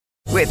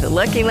With the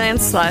Lucky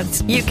Land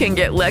Slots, you can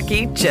get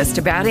lucky just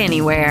about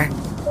anywhere.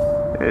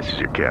 This is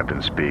your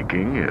captain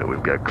speaking.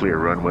 We've got clear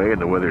runway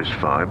and the weather's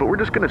fine, but we're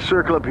just going to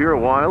circle up here a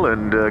while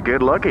and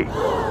get lucky.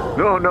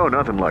 No,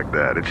 nothing like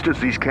that. It's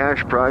just these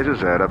cash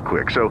prizes add up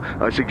quick. So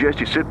I suggest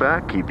you sit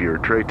back, keep your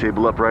tray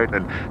table upright,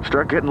 and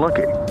start getting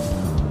lucky.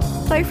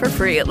 Play for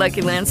free at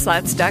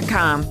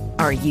LuckyLandSlots.com.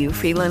 Are you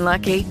feeling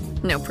lucky?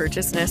 No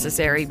purchase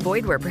necessary.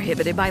 Void where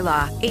prohibited by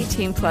law.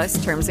 18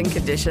 plus terms and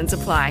conditions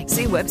apply.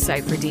 See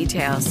website for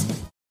details.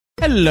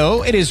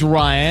 Hello, it is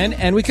Ryan,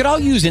 and we could all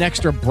use an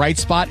extra bright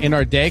spot in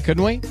our day,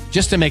 couldn't we?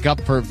 Just to make up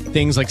for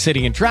things like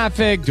sitting in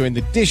traffic, doing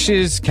the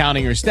dishes,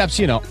 counting your steps,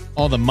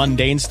 all the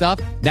mundane stuff.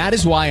 That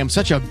is why I'm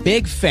such a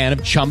big fan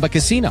of Chumba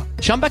Casino.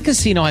 Chumba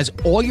Casino has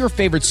all your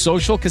favorite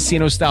social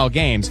casino-style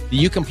games that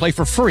you can play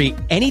for free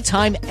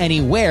anytime,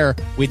 anywhere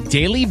with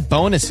daily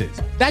bonuses.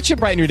 That should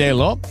brighten your day a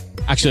little.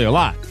 Actually, a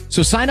lot.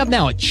 So sign up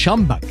now at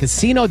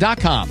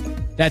ChumbaCasino.com.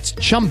 That's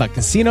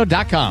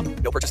ChumbaCasino.com.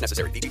 No purchase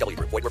necessary. VGW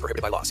Group. Void where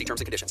prohibited by law. See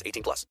terms and conditions.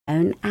 18 plus.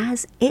 Known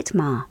as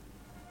Itma.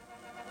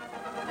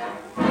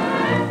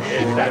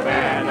 It's that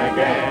man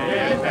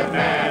again. It's that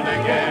man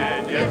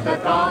again. It's the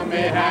Tommy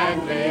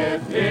Handley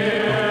is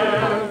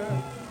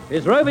here.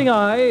 His roving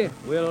eye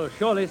will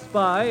surely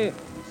spy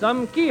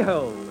some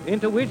keyhole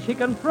into which he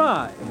can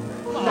pry.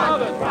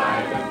 Shoulders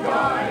pride and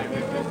joy.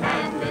 Mrs.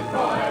 Handley's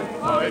boy.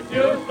 Oh, it's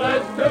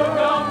useless to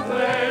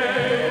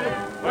complain.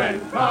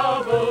 When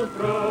trouble's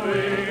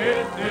brewing,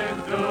 it's in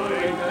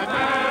doing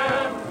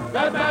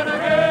the man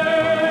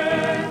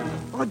again.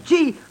 Oh,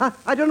 gee,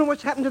 I don't know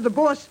what's happened to the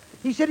boss.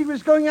 He said he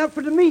was going out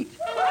for the meat.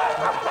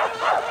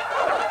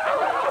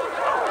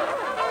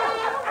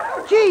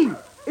 Gee,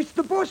 it's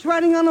the boss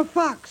riding on a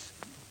fox.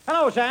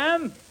 Hello,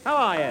 Sam. How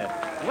are you?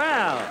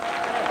 Well.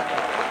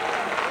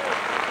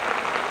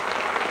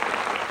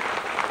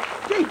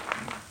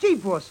 Gee,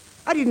 boss,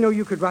 I didn't know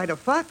you could ride a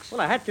fox. Well,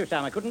 I had to,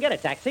 Sam. I couldn't get a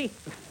taxi.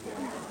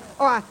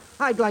 Oh,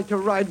 I'd like to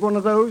ride one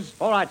of those.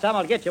 All right, Sam,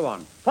 I'll get you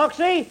one.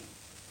 Foxy?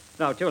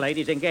 No, too late.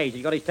 He's engaged.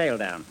 He's got his tail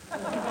down.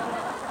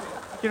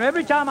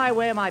 Every time I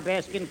wear my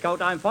bearskin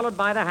coat, I'm followed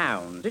by the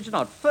hounds. It's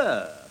not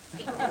fur.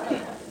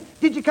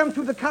 Did you come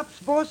through the cops,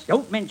 boss?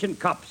 Don't mention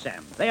cops,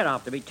 Sam. They're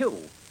after me, too.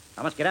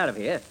 I must get out of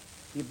here.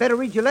 You better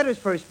read your letters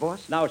first,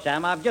 boss. No,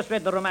 Sam, I've just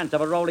read The Romance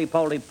of a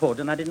Roly-Poly Pud,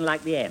 and I didn't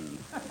like the end.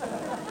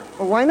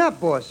 Well, why not,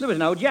 boss? There was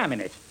no jam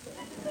in it.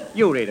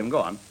 You read them, go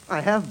on.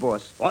 I have,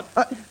 boss. What?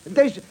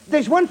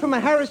 There's one from a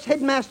harassed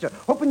headmaster,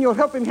 hoping you'll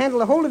help him handle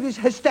the whole of his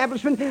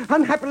establishment,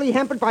 unhappily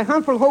hampered by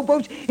harmful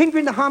hoboes,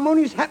 hindering the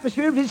harmonious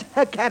atmosphere of his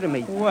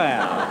academy.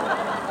 Well.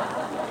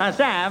 Now,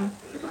 Sam,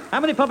 how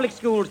many public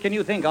schools can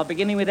you think of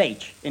beginning with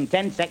H in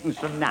 10 seconds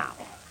from now?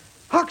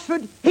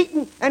 Oxford,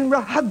 Heaton, and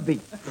Rugby.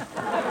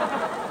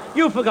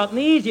 You've forgotten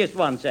the easiest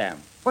one, Sam.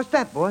 What's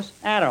that, boss?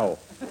 Arrow.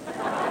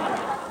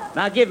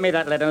 Now, give me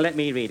that letter and let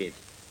me read it.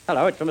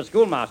 Hello, it's from a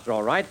schoolmaster,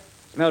 all right.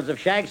 Smells of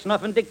shag,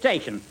 snuff, and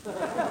dictation.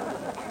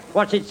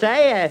 What's it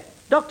say?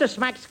 Dr.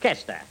 Smacks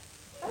Kester.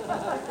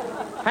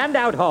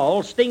 Handout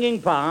hole,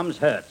 stinging palms,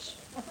 hurts.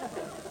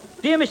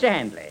 Dear Mr.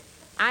 Handley,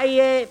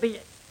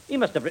 he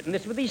must have written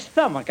this with his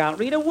thumb. I can't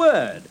read a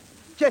word.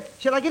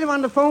 Shall I get him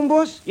on the phone,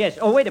 boss? Yes.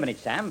 Oh, wait a minute,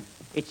 Sam.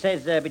 It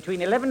says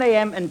between 11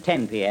 a.m. and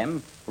 10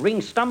 p.m., ring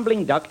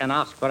Stumbling Duck and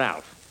ask for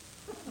Alf.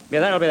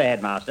 Yeah, that'll be the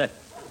headmaster.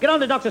 Get on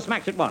to Dr.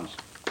 Smacks at once.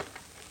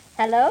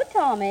 Hello,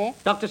 Tommy.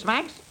 Dr.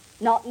 Smacks?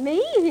 Not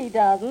me, he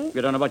doesn't.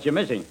 You don't know what you're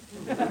missing.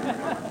 Is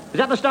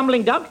that the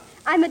Stumbling Duck?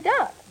 I'm a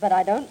duck, but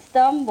I don't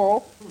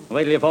stumble.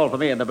 Wait till you fall for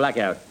me in the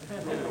blackout.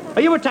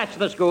 Are you attached to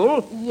the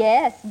school?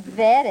 Yes,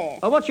 very.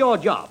 Oh, what's your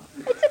job?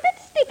 It's a bit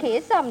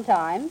sticky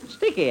sometimes.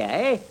 Sticky,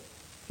 eh?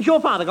 Has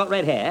your father got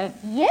red hair?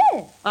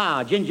 Yes.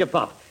 Ah, Ginger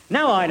Pop.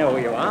 Now I know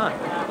who you are.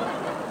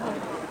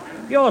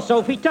 You're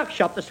Sophie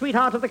Tuckshop, the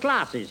sweetheart of the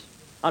classes.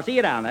 I'll see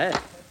you down there.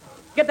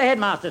 Get the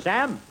headmaster,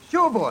 Sam.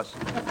 Sure, boss.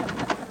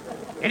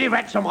 Any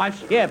rats or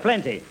mice? Yeah,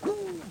 plenty.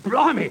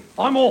 Blimey,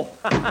 I'm off.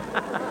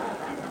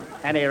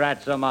 Any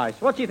rats or mice?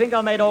 What do you think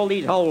I made all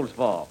these holes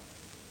for?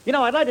 You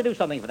know, I'd like to do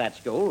something for that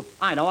school.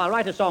 I know, I'll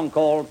write a song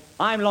called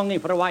I'm Longing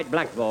for a White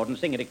Blackboard and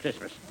sing it at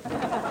Christmas.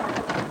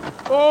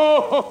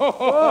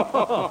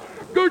 Oh,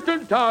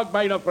 guten Tag,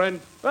 meine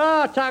Freund.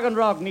 Ah, Tag and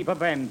Rog, nie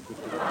verwend.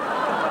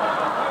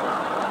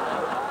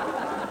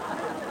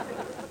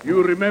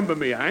 You remember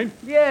me, hein?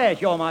 Yes,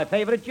 you're my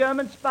favorite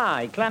German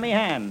spy, Clammy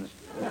Hands.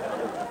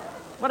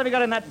 What have you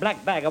got in that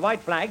black bag, a white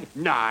flag?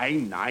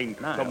 Nein.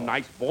 No. Some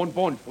nice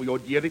bonbons for your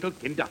dear little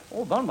kinder.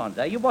 Oh, bonbons,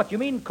 eh? You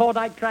mean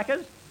cordite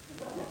crackers?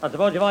 I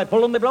suppose if I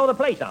pull them, they blow the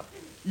place up.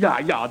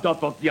 Yeah,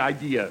 that was the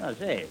idea. I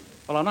see.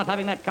 Well, I'm not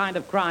having that kind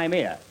of crime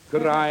here.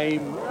 Crime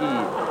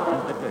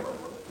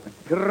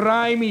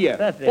here.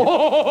 That's it.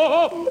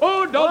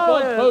 Oh, that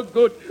was so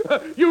good.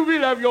 You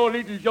will have your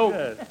little joke.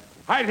 Yes.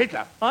 Heil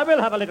Hitler. I will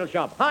have a little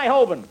shop. Hi,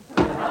 Hoban.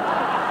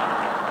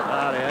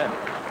 Oh, dear.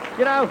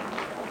 You know,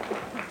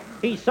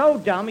 he's so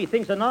dumb he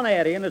thinks a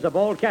non-Aryan is a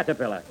bald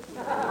caterpillar.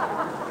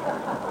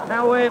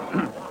 Now,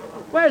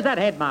 where's that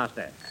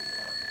headmaster?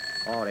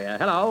 Oh, dear.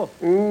 Hello?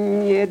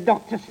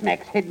 Dr.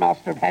 Smacks,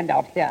 headmaster of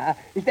Handout here.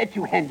 Is that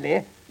you,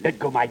 Handley? Let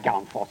go my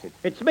gown, Fawcett.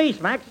 It's me,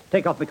 Smacks.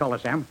 Take off my collar,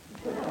 Sam.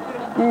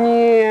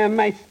 Yeah,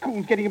 my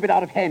school's getting a bit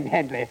out of hand,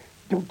 Handley.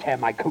 Don't tear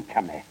my coat,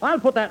 Cumney. I'll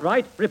put that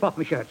right. Rip off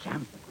my shirt,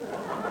 Sam.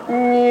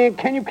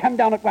 Can you come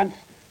down at once?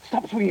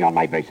 Stop swinging on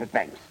my bracelet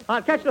banks.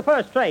 I'll catch the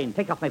first train.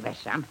 Take off my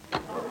vest, Sam.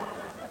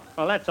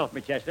 Well, that's off my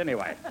chest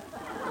anyway.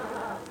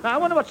 Now, I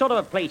wonder what sort of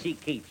a place he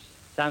keeps.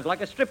 Sounds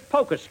like a strip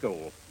poker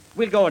school.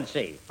 We'll go and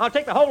see. I'll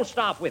take the whole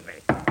staff with me.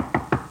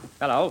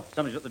 Hello,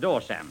 somebody's at the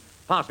door, Sam.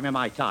 Pass me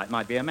my tie. It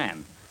might be a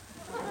man.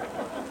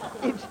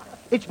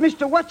 It's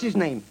Mr.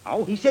 What's-his-name.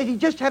 Oh? He says he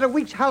just had a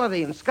week's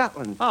holiday in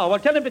Scotland. Oh, well,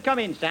 tell him to come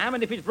in, Sam,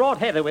 and if he's brought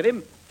Heather with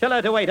him, tell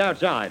her to wait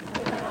outside.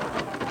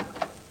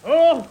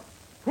 Oh,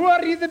 who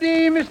are you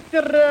today,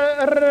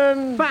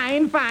 Mr.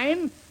 Fine,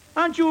 fine.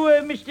 Aren't you,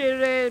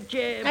 Mr.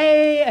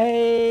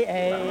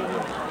 Hey.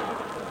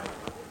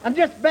 I'm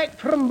just back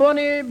from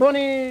Bonnie...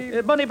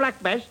 Bonnie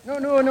Black Bess? No.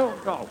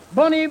 Oh.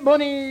 Bonnie...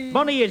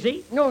 Bonnie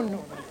Izzy?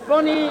 No.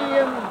 Bonnie...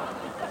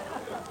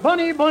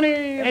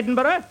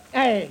 Edinburgh?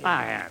 Hey.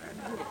 Ah, yeah.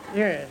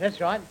 Yeah, that's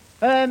right.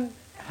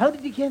 How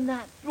did you get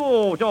that?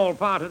 Oh, it's all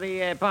part of the...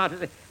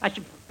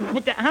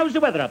 How's the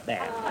weather up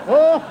there?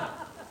 Oh,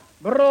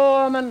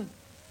 bro, man.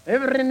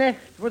 Every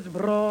nacht was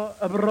bro.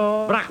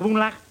 Brach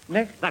Woenlach?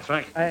 Nacht? That's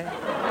right.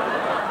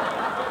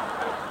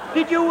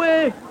 Did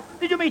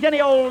you meet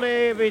any old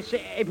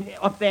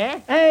up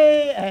there?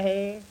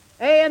 Hey,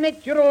 I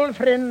met your old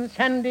friend,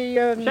 Sandy...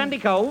 Sandy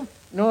Cove?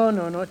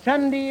 No,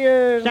 Sandy...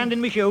 Sand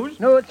in my shoes?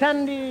 No,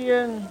 Sandy...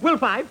 Will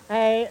Five?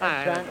 Hey,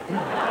 that's right.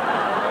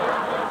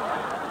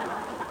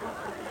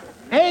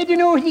 Hey, do you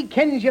know he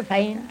kens you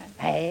fine?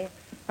 Hey.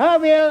 Oh,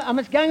 well, I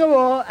must gang a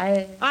war.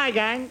 Aye,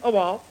 gang, a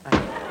wall.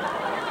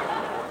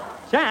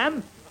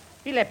 Sam,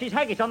 he left his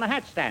haggis on the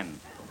hat stand.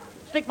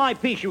 Stick my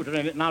pea shooter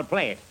in it and I'll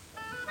play it.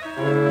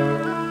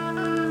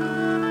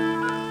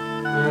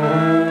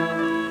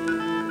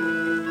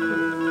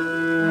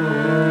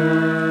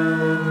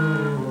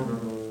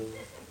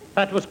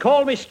 That was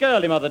Call Me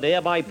Skirly, Mother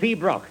Dear, by P.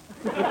 Brock.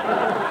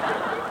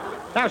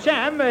 Now,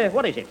 Sam,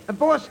 what is it?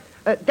 Boss,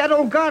 that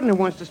old gardener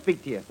wants to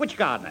speak to you. Which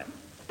gardener?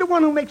 The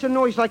one who makes a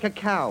noise like a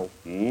cow.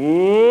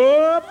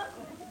 Whoop.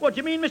 What, do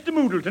you mean Mr.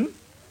 Moodleton?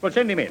 Well,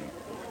 send him in.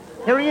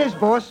 Here he is,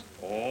 boss.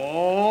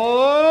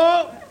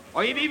 Oh!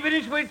 Are you be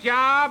finished with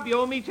job? You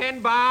owe me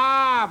 10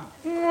 bob.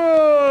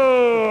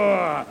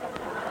 Whoa.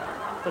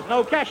 There's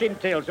no cash in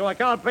till, so I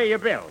can't pay your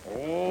bill.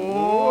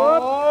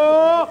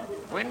 Oh!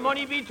 When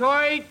money be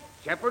tight,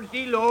 Shepherd's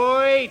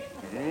delight.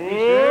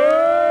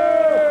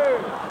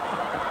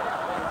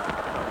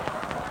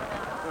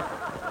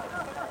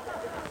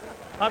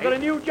 I've got a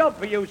new job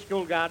for you,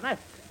 school gardener.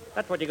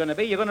 That's what you're going to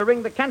be. You're going to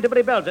ring the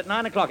Canterbury bells at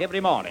 9 o'clock every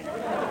morning.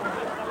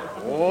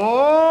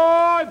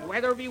 Oh, if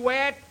weather be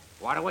wet,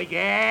 what do we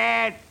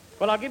get?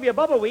 Well, I'll give you a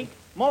bob a week,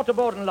 mortar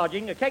board and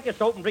lodging, a cake of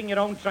soap, and bring your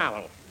own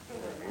trowel.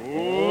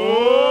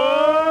 Oh!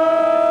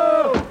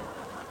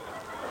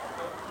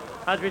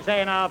 As we say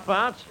in our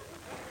parts.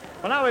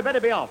 Well, now we better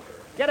be off.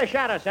 Get a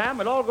shadow, Sam.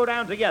 We'll all go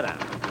down together.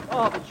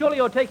 Oh, but surely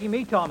you're taking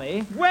me,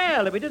 Tommy.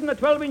 Well, if it isn't a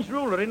 12-inch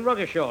ruler in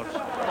rugger shorts.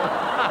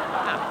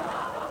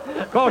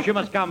 Of course you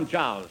must come,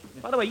 Charles.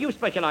 By the way, you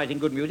specialize in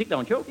good music,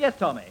 don't you? Yes,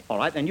 Tommy. All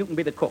right, then you can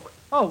be the cook.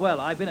 Oh,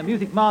 well, I've been a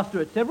music master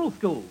at several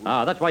schools.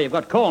 Ah, that's why you've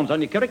got corns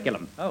on your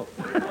curriculum. Oh.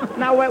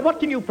 Now, what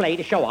can you play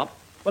to show up?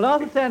 Well,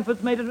 Arthur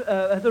Sanford's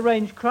has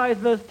arranged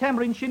Chrysler's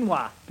Tambourine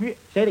Chinois. Say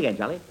it again,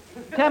 Charlie.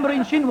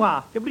 Tambourine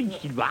Chinois. Tambourine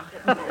Chinois?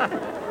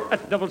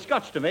 That's double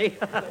Scotch to me.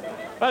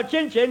 Well,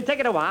 Chin Chin, take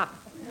it away.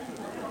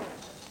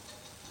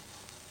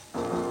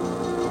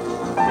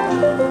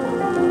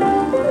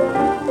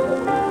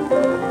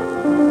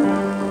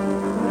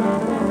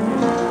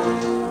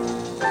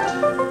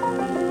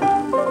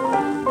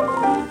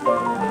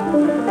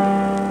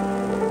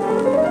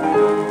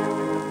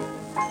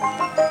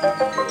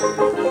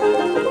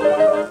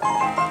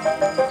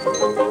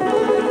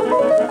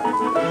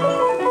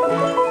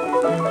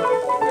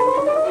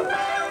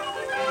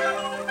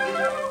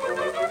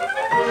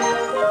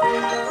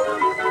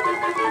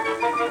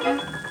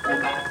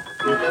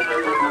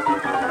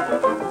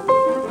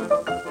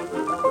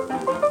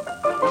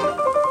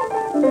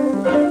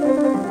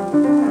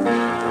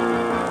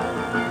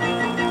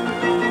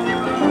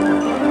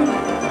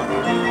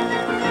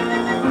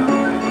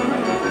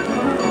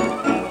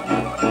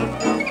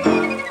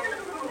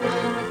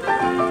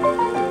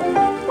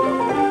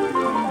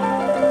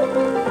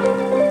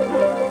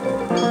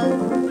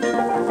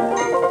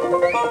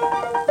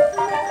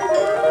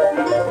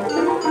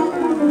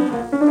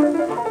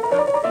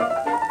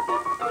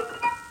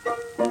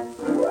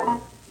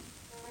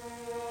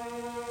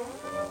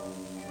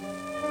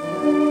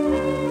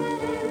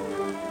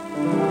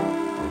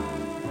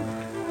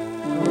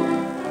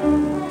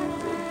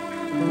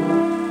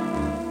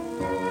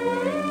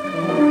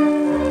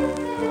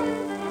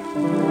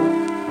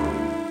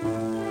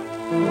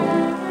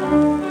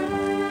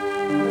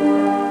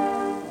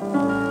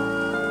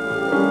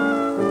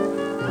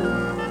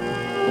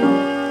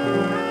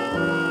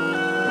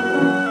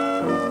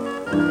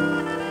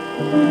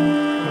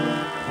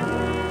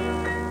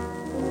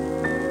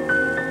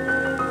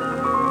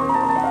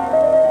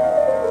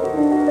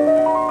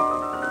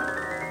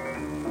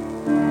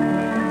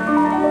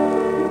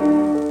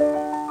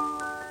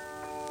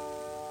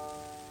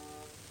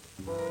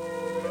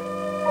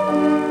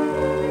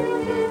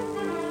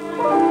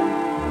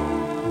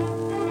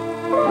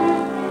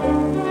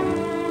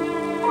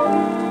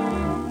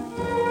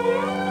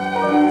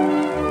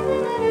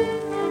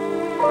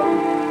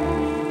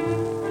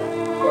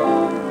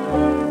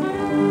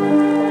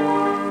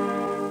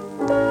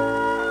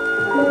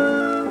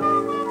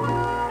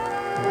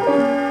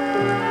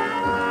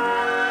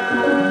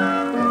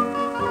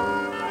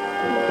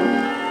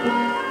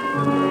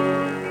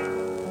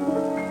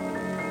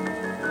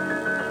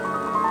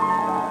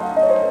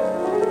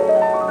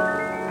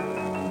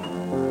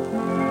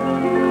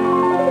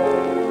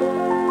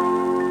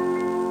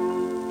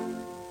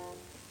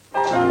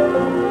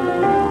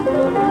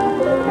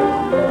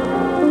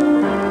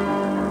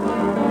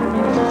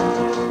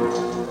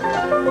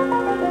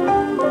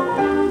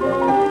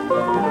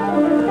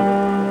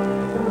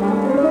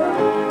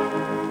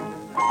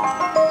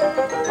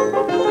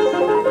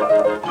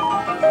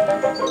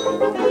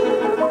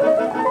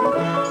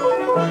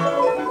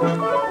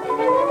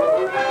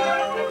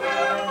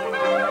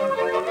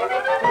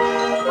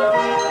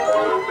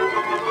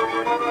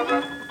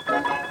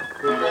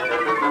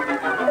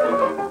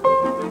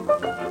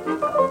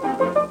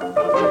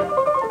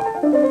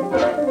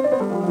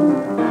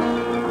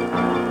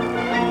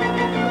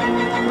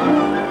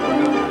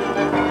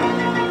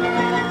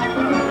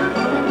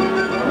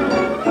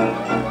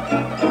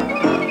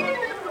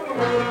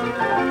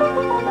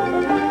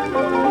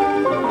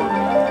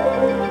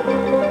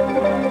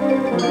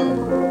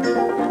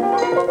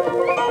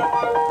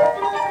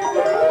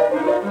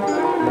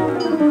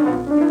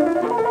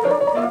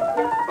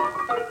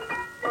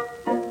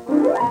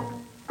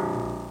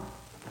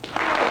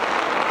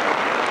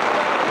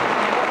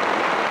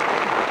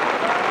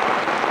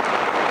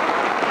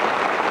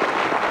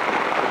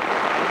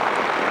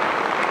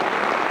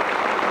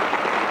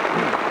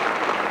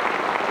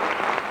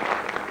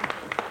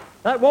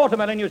 That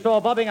watermelon you saw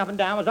bobbing up and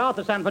down was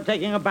Arthur Sanford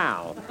taking a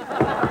bow.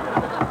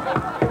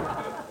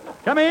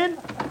 Come in.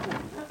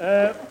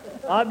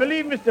 I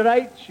believe, Mr.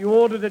 H., you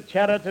ordered a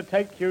chair to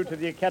take you to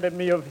the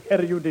Academy of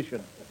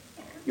Erudition.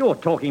 You're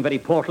talking very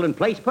Portland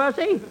Place,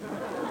 Percy.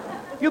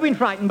 You've been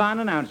frightened by an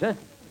announcer.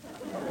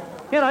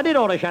 Here, I did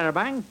order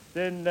Charabang.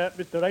 Then,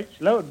 Mr. H.,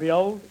 lo and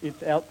behold,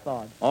 it's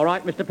outside. All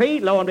right, Mr. P,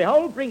 lo and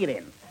behold, bring it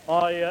in.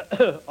 I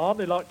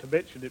hardly like to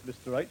mention it,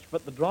 Mr. H.,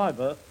 but the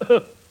driver,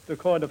 to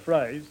coin a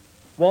phrase,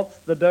 wants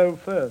the dough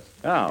first.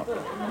 Oh.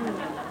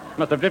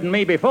 Must have driven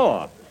me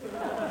before.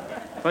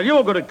 Well,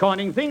 you're good at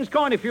coining things.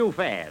 Coin a few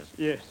fares.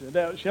 Yes.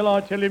 Now, shall I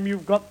tell him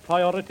you've got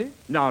priority?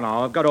 No,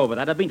 I've got over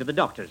that. I've been to the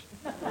doctor's.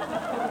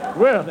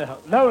 Well, now,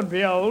 lo and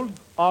behold,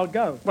 I'll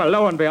go. Well,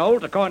 lo and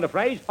behold, to coin a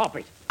phrase, hop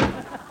it.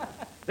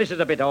 This is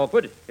a bit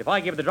awkward. If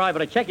I give the driver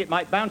a check, it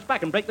might bounce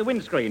back and break the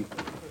windscreen.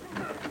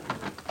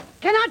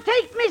 Can I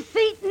take my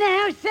seat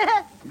now,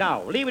 sir?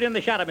 No, leave it in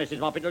the shadow, Mrs.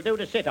 Mop. It'll do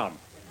to sit on.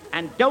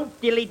 And don't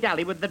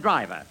dilly-dally with the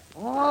driver.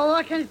 Oh,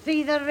 I can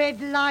see the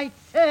red light,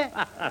 sir.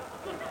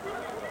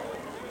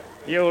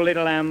 You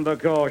little amber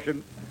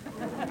caution.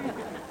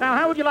 Now,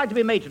 how would you like to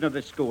be matron of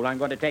this school I'm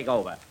going to take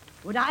over?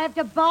 Would I have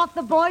to bath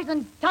the boys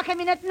and tuck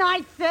 'em in at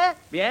night, sir?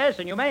 Yes,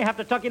 and you may have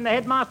to tuck in the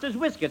headmaster's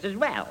whiskers as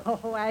well.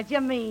 Oh, how do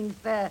you mean,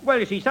 sir? Well,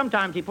 you see,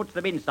 sometimes he puts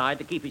them inside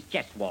to keep his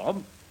chest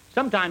warm.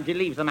 Sometimes he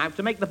leaves them out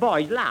to make the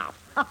boys laugh.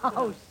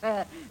 Oh,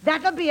 sir,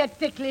 that'll be a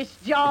ticklish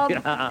job.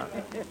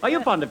 Are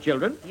you fond of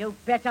children? You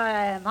bet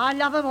I am. I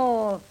love 'em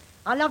all.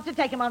 I love to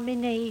take 'em on my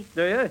knee.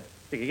 Do you?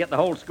 You could get the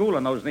whole school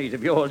on those knees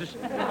of yours.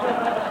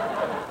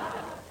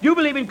 Do you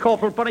believe in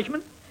corporal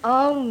punishment?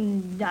 Oh,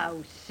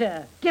 no,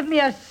 sir. Give me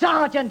a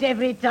sergeant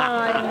every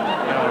time. You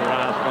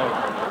rascal.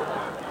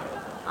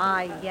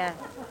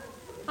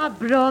 I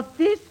brought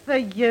this for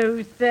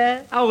you,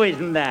 sir. Oh,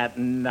 isn't that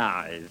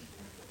nice?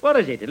 What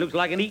is it? It looks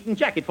like an Eton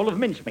jacket full of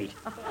mincemeat.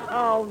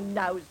 Oh,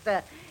 no,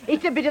 sir.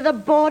 It's a bit of the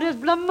Borders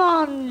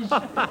blancmange.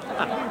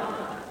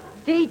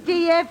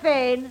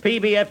 TTFN.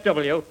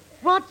 PBFW.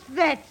 What's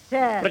that,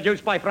 sir?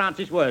 Produced by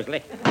Francis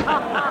Worsley.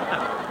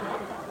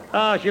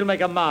 Oh, she'll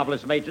make a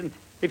marvellous matron.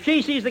 If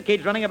she sees the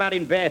kids running about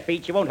in bare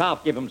feet, she won't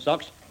half give them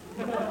socks.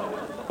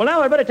 Well,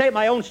 now I'd better take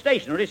my own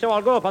stationery, so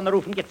I'll go up on the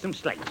roof and get some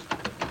slates.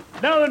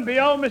 Lo and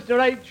behold,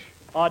 Mr. H.,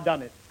 I've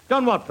done it.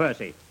 Done what,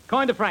 Percy?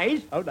 Coined a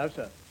phrase? Oh, no,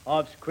 sir.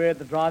 I've squared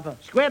the driver.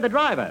 Squared the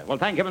driver? Well,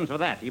 thank heavens for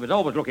that. He was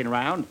always looking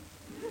round.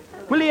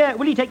 Will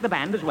he take the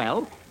band as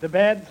well? The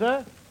band,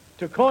 sir?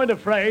 To coin a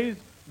phrase,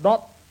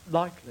 not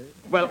likely.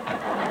 Well,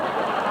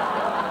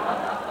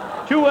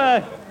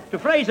 to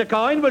phrase a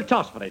coin, we'll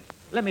toss for it.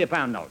 Lend me a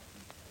pound note.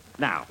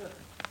 Now,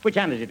 which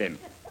hand is it in?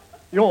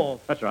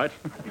 Yours. That's right.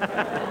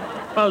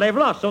 Well, they've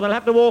lost, so they'll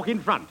have to walk in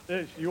front.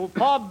 Yes, you'll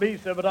pardon me,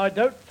 sir, but I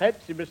don't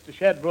fancy Mr.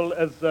 Shadwell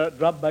as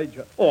drum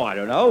major. Oh, I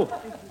don't know.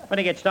 When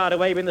he gets started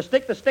waving the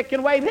stick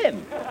can wave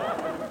him.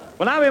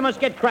 Well, now we must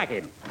get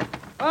cracking.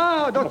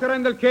 Ah, Dr.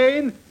 Randall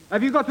Kane,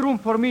 have you got room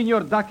for me in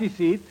your ducky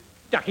seat?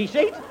 Ducky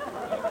seat?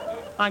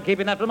 I'm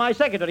keeping that for my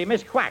secretary,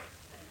 Miss Quack.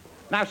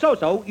 Now,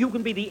 So, you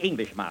can be the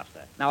English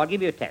master. Now, I'll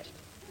give you a test.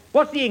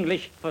 What's the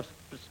English for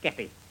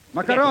skeppy?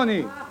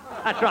 Macaroni.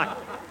 Skeppy. That's right.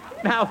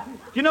 Now,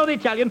 do you know the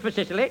Italian for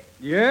Sicily?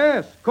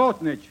 Yes,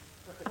 Cottage.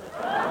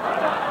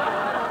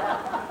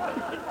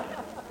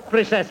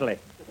 Precisely.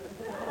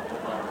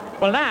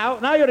 Well,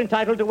 now you're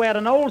entitled to wear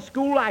an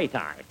old-school eye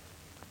tie.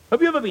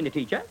 Have you ever been a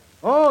teacher?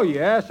 Oh,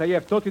 yes, I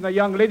have taught in a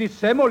young lady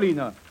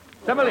semolina.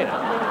 Semolina?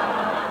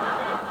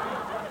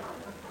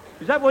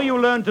 Is that where you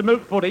learned to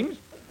milk puddings?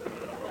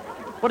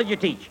 What did you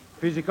teach?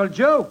 Physical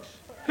jokes.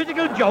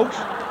 Physical jokes?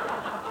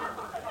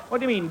 What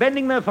do you mean,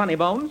 bending their funny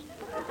bones?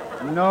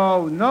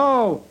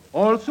 No.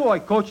 Also, I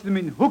coached them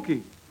in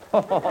hooky.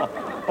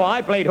 Oh,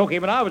 I played hooky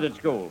when I was at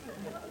school.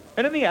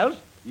 Anything else?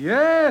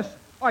 Yes,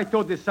 I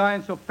taught the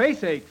science of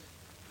face aches.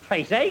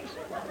 Face aches?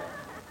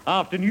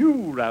 After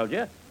you,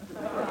 Roger.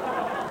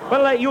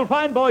 Well, you'll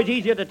find boys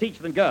easier to teach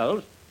than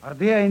girls. Are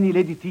there any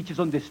lady teachers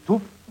on the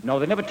stoop? No,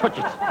 they never touch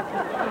it.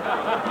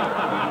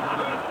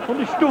 On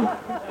the stoop.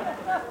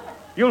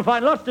 You'll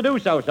find lots to do,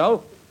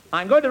 So.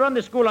 I'm going to run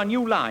the school on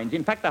new lines,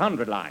 in fact,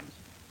 100 lines.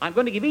 I'm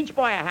going to give each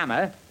boy a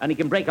hammer, and he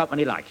can break up when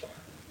he likes.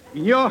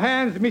 In your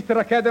hands, Mr.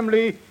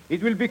 Academy,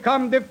 it will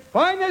become the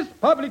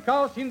finest public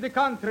house in the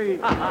country.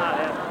 He's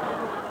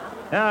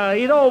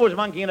always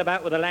monkeying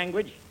about with the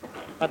language.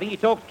 I think he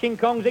talks King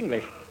Kong's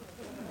English.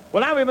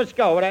 Well, now we must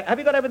go. Have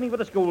you got everything for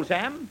the school,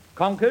 Sam?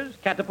 Conkers,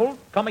 catapult,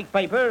 comic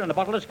paper, and a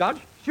bottle of scotch?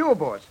 Sure,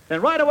 boss.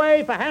 Then right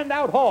away for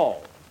Handout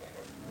Hall.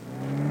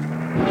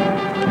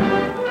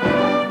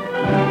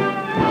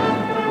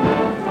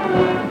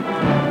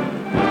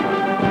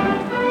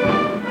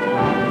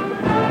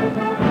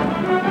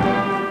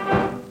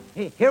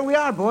 Here we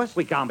are, boss.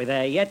 We can't be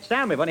there yet,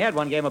 Sam. We've only had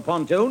one game of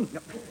pontoon.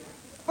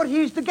 But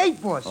here's the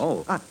gate, boss.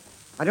 Oh.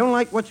 I don't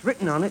like what's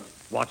written on it.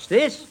 What's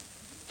this?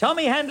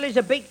 Tommy Handley's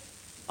a big...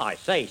 I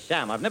say,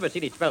 Sam, I've never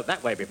seen it spelt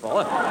that way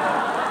before.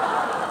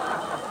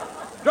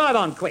 Drive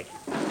on, quick.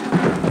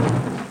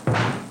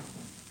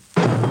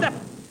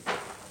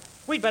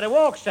 We'd better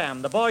walk,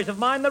 Sam. The boys have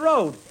mined the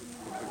road.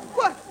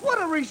 What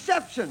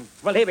reception.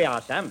 Well, here we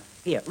are, Sam.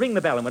 Here, ring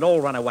the bell and we'll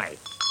all run away.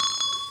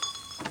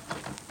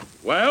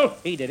 Well?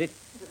 He did it.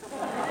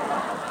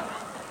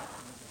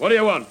 What do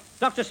you want?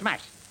 Dr.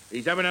 Smacks.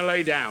 He's having a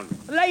lay down.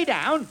 Lay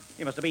down?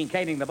 He must have been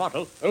caning the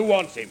bottle. Who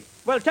wants him?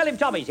 Well, tell him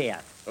Tommy's here.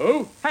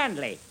 Who?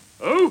 Handley.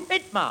 Who?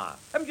 Itma.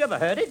 Haven't you ever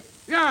heard it?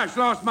 Yeah, it's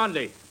last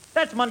Monday.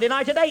 That's Monday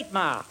night at 8,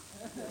 Ma.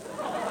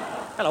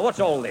 Hello, what's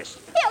all this?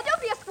 Here,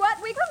 don't be a squirt,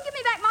 Wigram. Give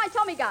me back my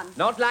Tommy gun.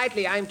 Not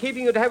likely. I'm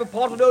keeping you to have a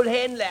potted old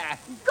handler.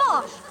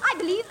 Gosh, I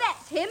believe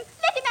that's him.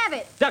 Let him have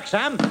it. Duck,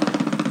 Sam.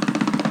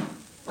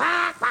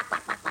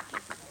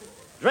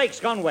 Drake's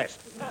gone west.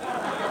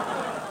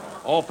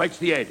 I'll fetch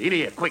the head. In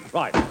here, quick.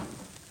 Right.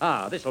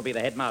 Ah, this'll be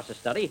the headmaster's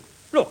study.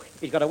 Look,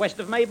 he's got a West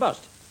of May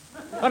bust.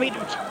 I mean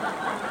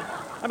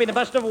a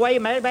bust of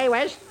May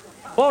West.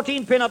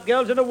 14 pin-up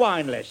girls and a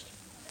wine list.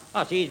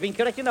 Ah, see, he's been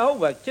correcting the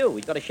homework, too.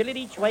 He's got a shilling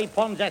each way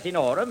pons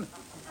asinorum,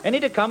 and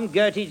he'd have come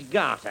Gertie's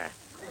garter.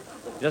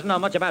 He doesn't know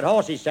much about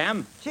horses,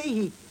 Sam.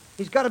 See,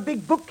 he's got a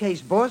big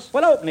bookcase, boss.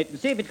 Well, open it and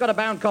see if it's got a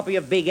bound copy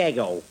of Big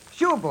Ego.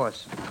 Sure,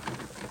 boss.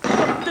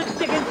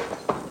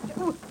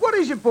 What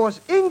is it, boss?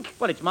 Ink?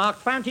 Well, it's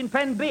marked fountain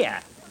pen beer.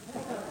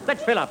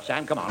 Let's fill up,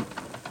 Sam. Come on.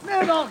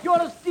 No, Doc,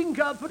 you're a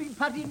stinker putting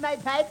putty in my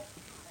pipe.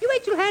 You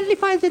wait till Handley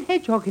finds that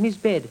hedgehog in his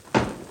bed.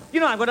 You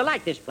know, I'm going to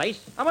like this place.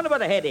 I wonder where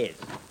the head is.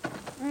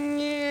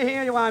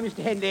 Here you are,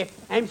 Mr. Handley.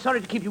 I'm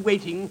sorry to keep you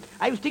waiting.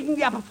 I was taking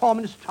the upper form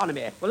in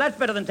astronomy. Well, that's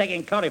better than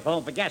taking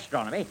chloroform for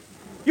gastronomy.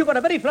 You've got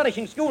a very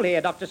flourishing school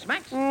here, Dr.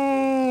 Smacks.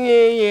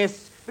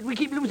 Yes, but we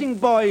keep losing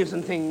boys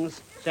and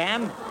things.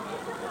 Sam,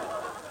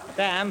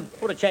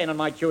 put a chain on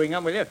my chewing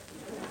gum, will you?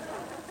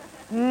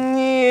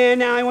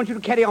 Now I want you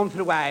to carry on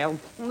for a while.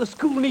 The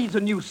school needs a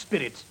new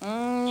spirit.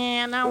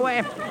 Now,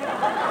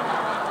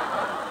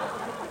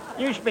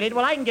 new spirit?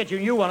 Well, I can get you a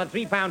new one at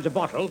 £3 a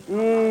bottle.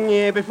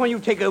 Before you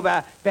take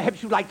over,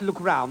 perhaps you'd like to look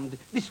around.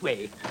 This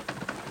way.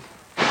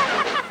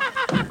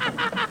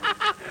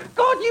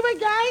 Got you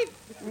again?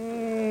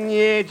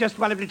 Just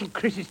one of little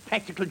Chris's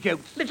practical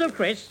jokes. Little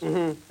Chris?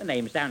 Mm-hmm. The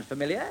name sounds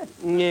familiar.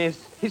 Yes,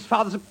 his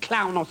father's a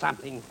clown or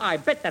something. I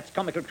bet that's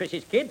Comical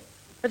Chris's kid.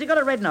 Has he got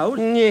a red nose?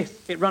 Yes.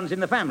 It runs in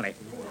the family.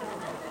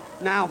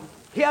 Now,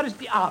 here is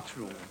the art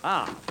room.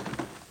 Ah.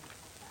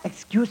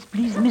 Excuse,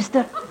 please,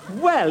 mister.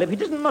 Well, if he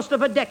doesn't muster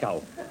for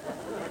deco.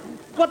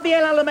 What the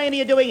hell Alamane are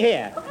you doing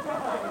here?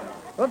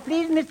 Oh,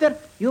 please, mister,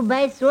 you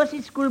buy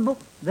saucy school book.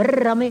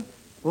 Very rummy.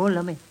 Oh,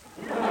 lummy.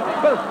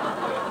 Well,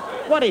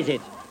 what is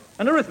it?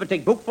 An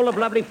arithmetic book full of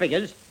lovely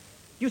figures?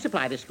 You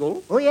supply the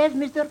school? Oh, yes,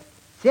 mister.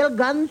 Sell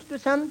guns to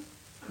sons.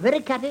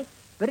 Very catty,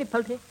 very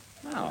pulty.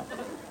 Oh.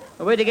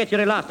 Well, where'd you get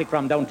your elastic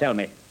from? Don't tell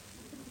me.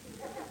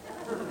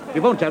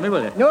 You won't tell me,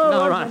 will you?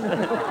 No. Right.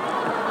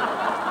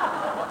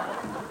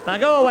 Now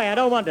go away. I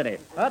don't want any.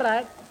 All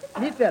right.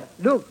 Mister,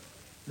 look.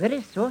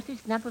 Very saucy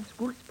snap of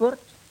school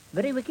sports.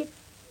 Very wicked.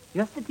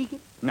 Just a ticket.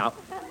 No.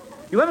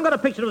 You haven't got a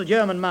picture of the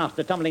German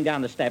master tumbling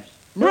down the steps?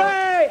 No.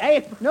 Hooray!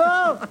 Hey!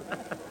 No.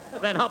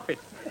 Then hop it.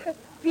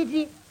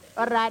 Pity.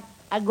 All right.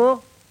 I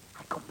go.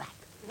 I come back.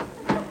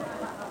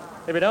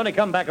 If he'd only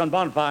come back on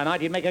bonfire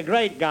night, he'd make a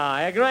great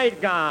guy. A great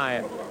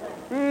guy.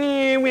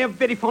 We are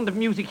very fond of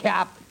music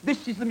here.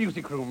 This is the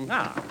music room.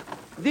 Ah.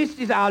 This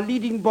is our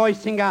leading boy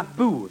singer,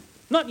 Boo.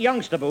 Not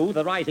youngster Boo,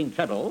 the rising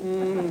treble.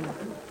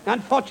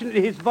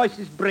 Unfortunately, his voice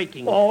is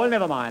breaking. Oh, well,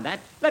 never mind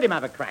that. Let him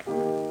have a crack.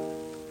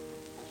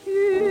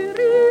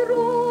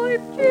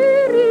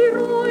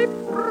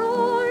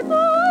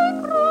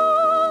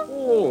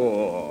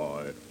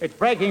 Oh, it's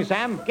breaking,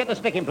 Sam. Get the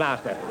sticking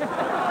plaster.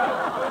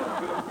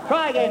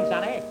 Try again,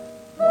 Sonny.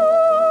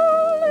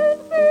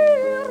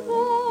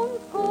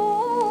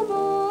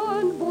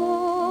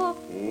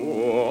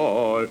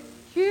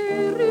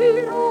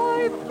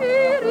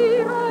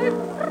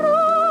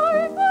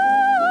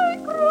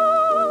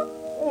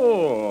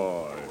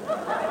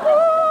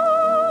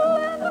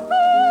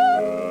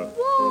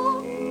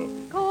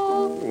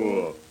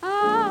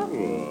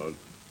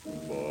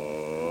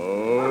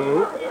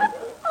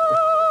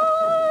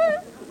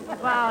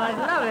 Wow, that's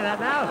lovely, that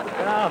now.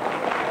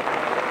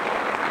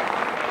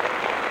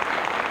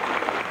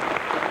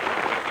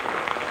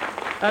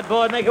 That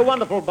boy'd make a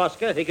wonderful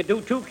busker if he could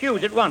do 2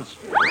 cues at once.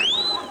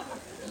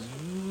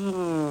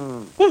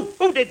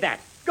 Who did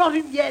that? Got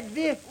him yet,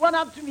 Vic. One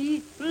up to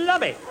me.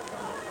 Lummy.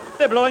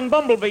 They're blowing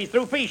bumblebees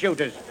through pea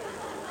shooters.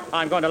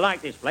 I'm going to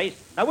like this place.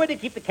 Now, where do you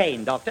keep the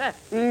cane, Doctor?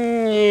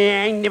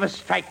 I never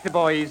strike the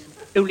boys.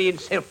 Only in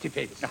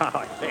self-defense. Oh,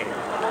 I see.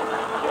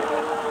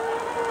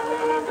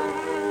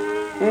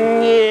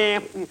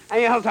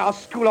 Here's our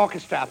school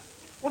orchestra.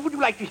 What would you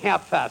like to hear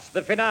first?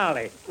 The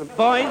finale.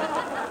 Boys,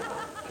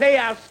 play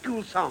our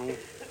school song.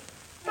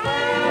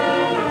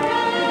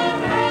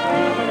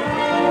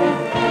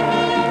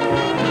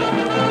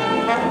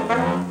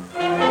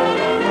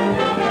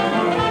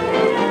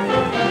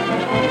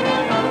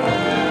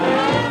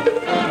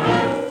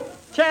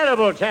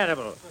 Terrible,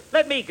 terrible.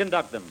 Let me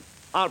conduct them.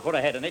 I'll put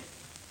a head in it.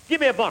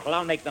 Give me a bottle,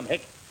 I'll make them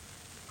hick.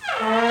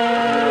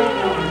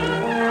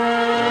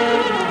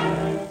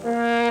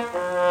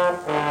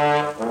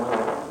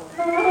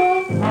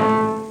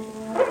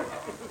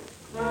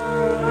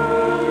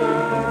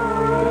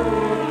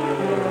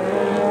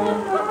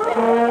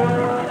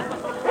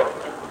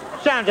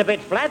 a bit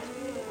flat.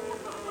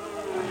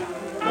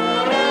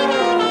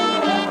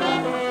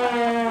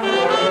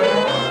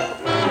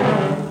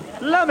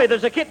 Lummy,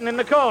 there's a kitten in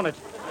the corner.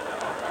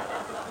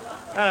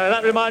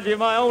 That reminds me of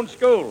my own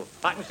school.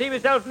 I can see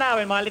myself now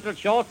in my little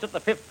shorts at the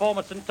 5th form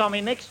at St.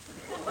 Tommy Nixed.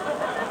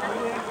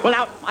 Well,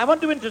 now, I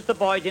want to interest the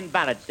boys in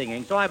ballad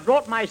singing, so I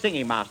brought my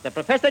singing master,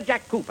 Professor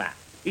Jack Cooper.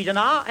 He's an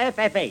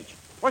RFFH.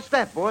 What's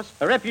that, boss?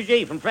 A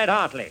refugee from Fred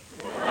Hartley.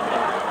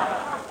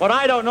 What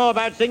I don't know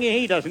about singing,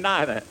 he doesn't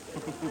either.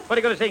 What are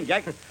you going to sing,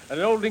 Jack? An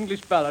old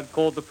English ballad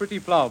called The Pretty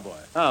Ploughboy.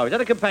 Oh, is that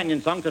a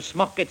companion song to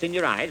Smock Gets in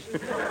Your Eyes?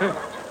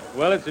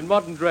 Well, it's in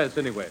modern dress,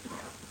 anyway.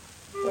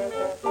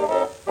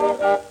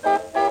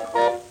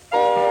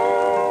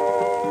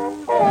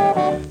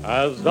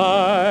 As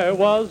I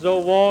was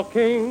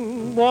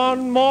a-walking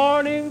one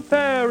morning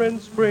fair in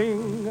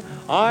spring,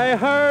 I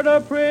heard a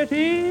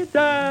pretty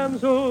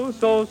damsel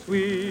so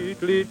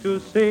sweetly to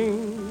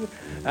sing.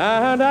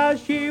 And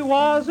as she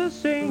was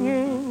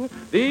a-singing,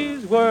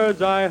 these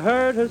words I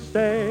heard her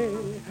say,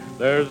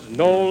 there's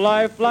no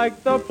life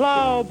like the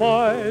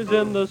ploughboys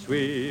in the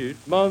sweet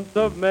month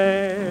of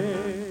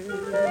May.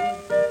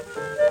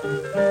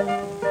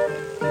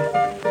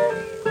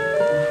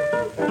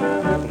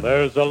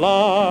 There's a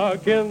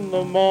lark in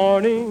the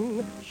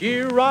morning, she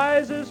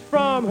rises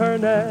from her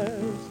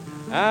nest,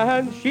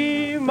 and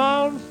she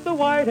mounts the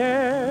white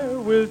air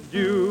with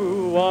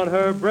dew on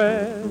her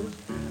breast.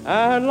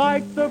 And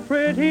like the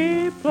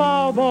pretty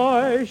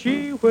ploughboy,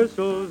 she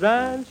whistles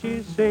and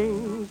she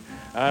sings,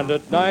 and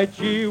at night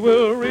she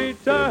will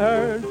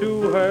return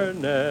to her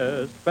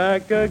nest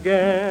back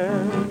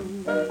again.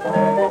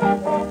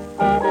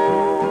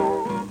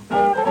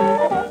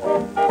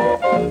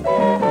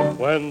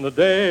 When the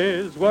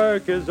day's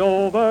work is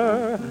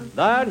over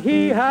that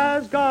he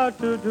has got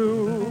to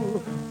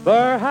do,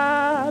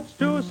 perhaps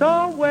to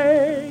some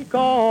wake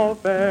or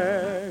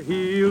fair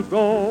he'll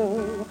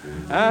go,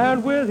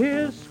 and with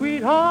his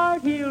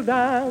sweetheart he'll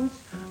dance,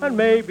 and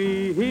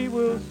maybe he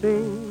will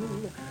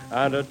sing,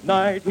 and at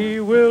night he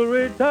will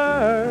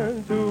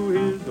return to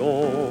his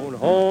own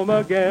home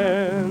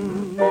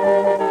again.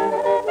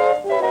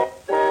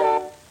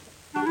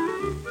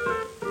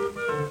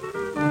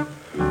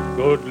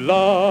 Good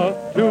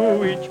luck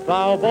to each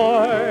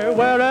ploughboy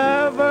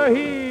wherever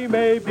he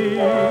may be.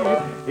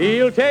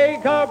 He'll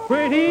take a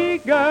pretty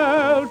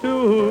girl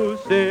to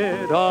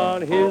sit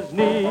on his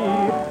knee.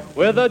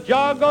 With a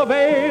jug of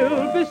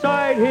ale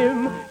beside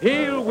him,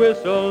 he'll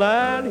whistle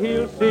and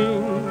he'll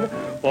sing.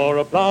 For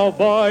a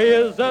ploughboy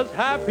is as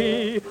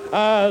happy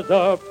as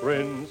a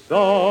prince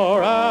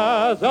or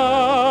as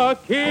a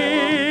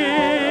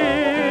king.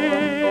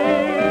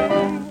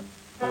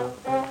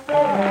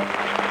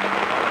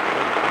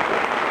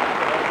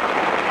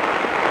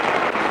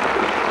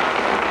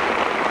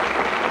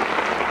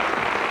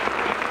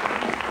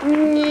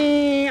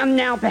 And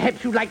now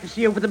perhaps you'd like to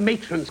see over the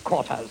matron's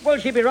quarters. Well,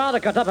 she'd be rather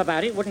cut up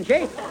about it, wouldn't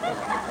she?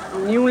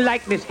 You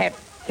like Miss Hep.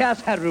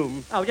 Here's her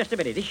room. Oh, just a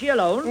minute. Is she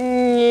alone?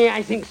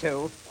 I think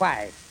so.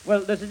 Why?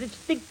 Well, there's a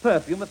distinct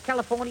perfume of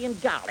Californian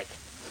garlic.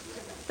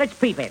 Let's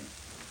peep in.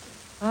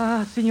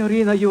 Ah,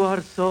 Signorina, you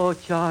are so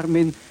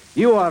charming.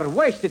 You are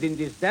wasted in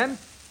this damp.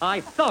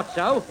 I thought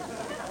so.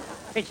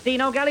 It's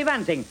Dino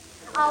gallivanting.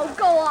 Oh,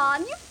 go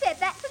on. You've said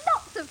that to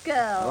lots of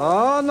girls.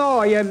 Oh, no,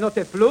 I am not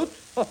a flute.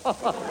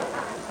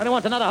 And he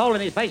wants another hole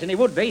in his face, and he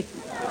would be.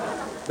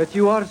 But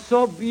you are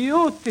so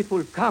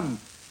beautiful. Come,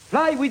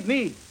 fly with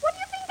me. What do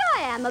you think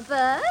I am, a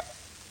bird?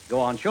 Go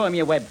on, show him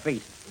your web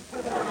feet.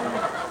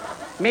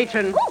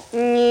 Matron,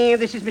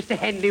 this is Mr.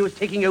 Handley who's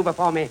taking over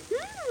for me.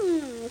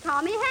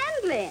 Tommy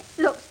Handley.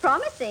 Looks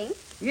promising.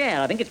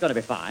 Yeah, I think it's going to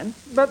be fine.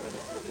 But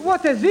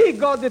what has he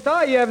got that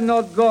I have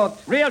not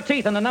got? Real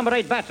teeth and the number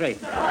 8 battery.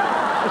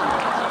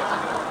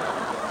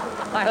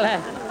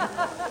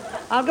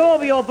 I'll go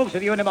over your books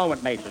with you in a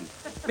moment, Mason.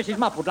 Mrs.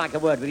 Mop would like a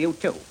word with you,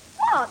 too.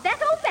 What,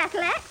 that old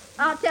battle axe?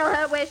 I'll tell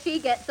her where she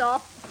gets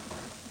off.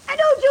 And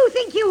who do you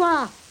think you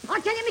are? I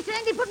tell you, Mr.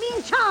 Handley put me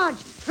in charge.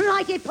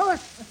 Flighty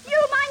puss. You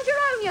mind your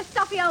own, you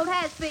stuffy old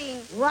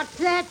has-been. What's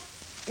that?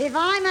 If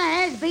I'm a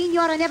has-been,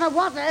 you're a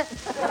never-was-a.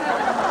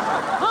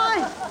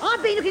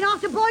 I've been looking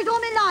after boys all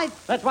my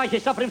life. That's why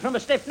she's suffering from a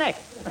stiff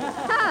neck.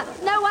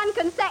 No one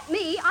can sack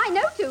me. I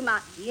know too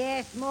much.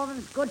 Yes, more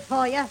than's good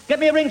for you. Get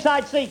me a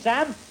ringside seat,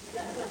 Sam.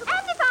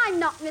 And if I'm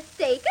not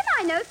mistaken,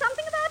 I know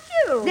something about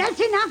you. That's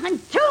enough and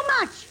too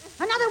much.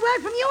 Another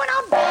word from you and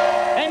I'll...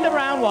 End of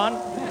round 1.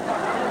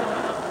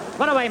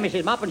 Run away,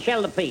 Mrs. Mop, and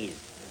shell the peas.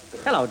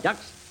 Hello,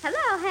 ducks.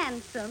 Hello,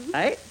 handsome.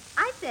 Hey?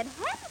 I said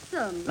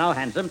handsome. No,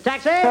 handsome.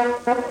 Taxi!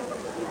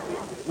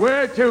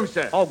 Where to,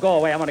 sir? Oh, go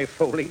away. I'm only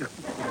fooling.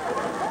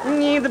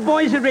 The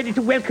boys are ready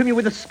to welcome you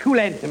with a school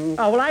anthem.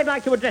 Oh, well, I'd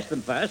like to address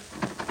them first.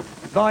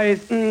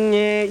 Boys,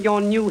 your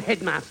new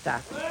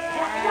headmaster.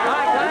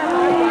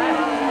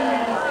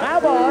 Now,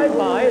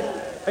 boys,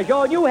 as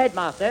your new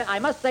headmaster, I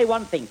must say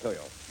one thing to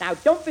you. Now,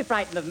 don't be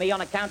frightened of me on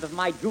account of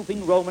my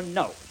drooping Roman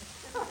nose.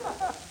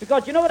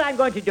 Because you know what I'm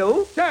going to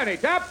do? Turn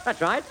it up.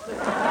 That's right.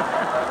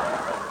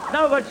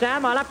 No good,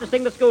 Sam. I'll have to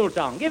sing the school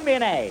song. Give me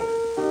an A.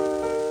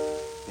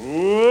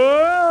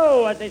 Whoa!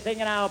 ho, as they sing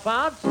in our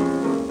parts.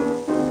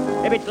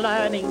 If it's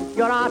learning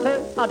your art,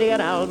 our dear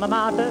alma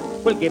mater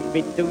will give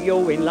it to you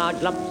in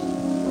large lumps.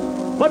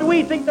 But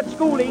we think that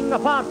schooling,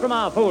 apart from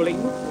our fooling,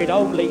 is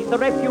only the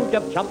refuge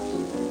of chumps.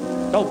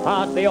 So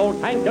pass the old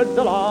tankards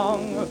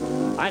along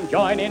and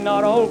join in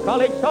our old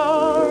college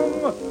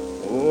song.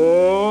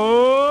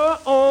 Oh,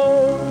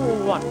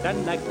 oh, what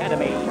an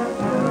academy.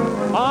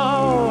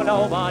 Oh,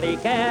 nobody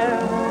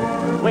cares.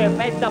 We're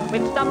fed up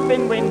with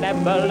stuffing, we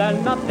never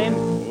learn nothing.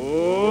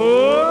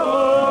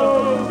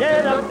 Oh,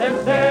 get up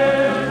them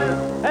stairs.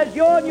 As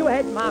your new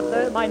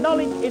headmaster, my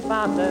knowledge is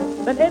vaster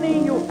than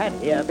any you've had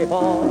here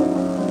before.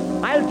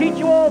 I'll teach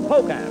you all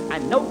poker,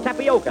 and no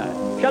tapioca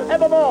shall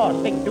evermore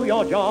stick to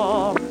your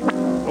jaw.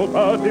 So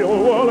pass the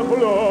old wallop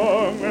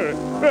along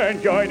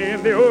and join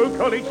in the old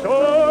college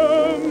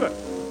song.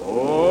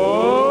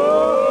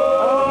 Oh,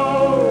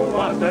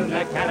 what an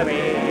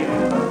academy.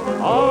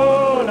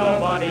 Oh,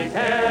 nobody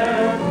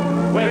cares.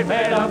 We're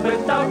fed up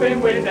with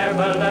stuffing, we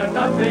never learn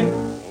nothing.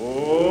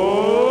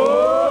 Oh,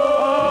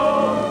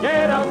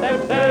 get up them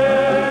stairs.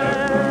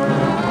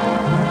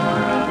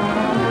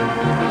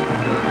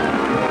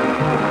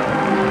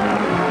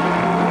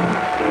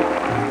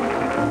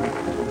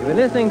 You've been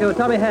listening to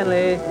Tommy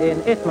Handley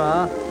in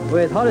Itma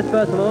with Horace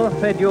Percival,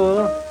 Fred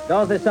Ewell,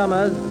 Dorothy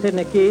Summers,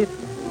 Sidney Keith,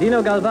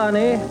 Dino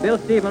Galvani, Bill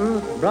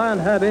Stevens, Brian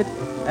Herbert,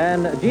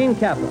 and Gene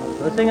Capper.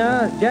 The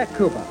singer, Jack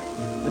Cooper.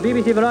 The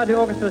BBC Variety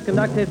Orchestra was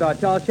conducted by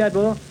Charles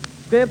Shadwell,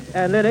 script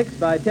and lyrics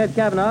by Ted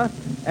Kavanagh,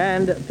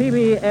 and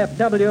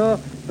PBFW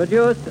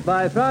produced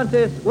by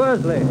Francis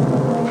Worsley.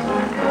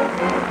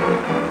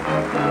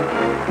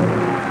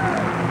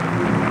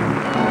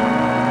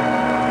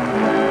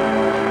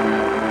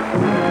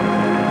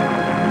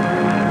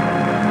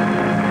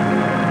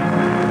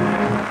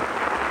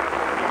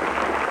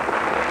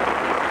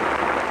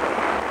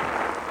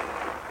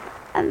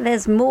 And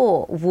there's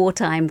more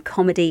wartime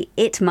comedy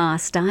Itma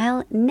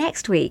style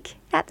next week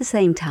at the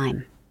same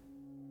time.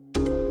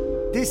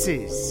 This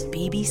is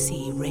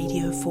BBC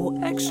Radio 4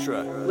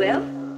 Extra. Well,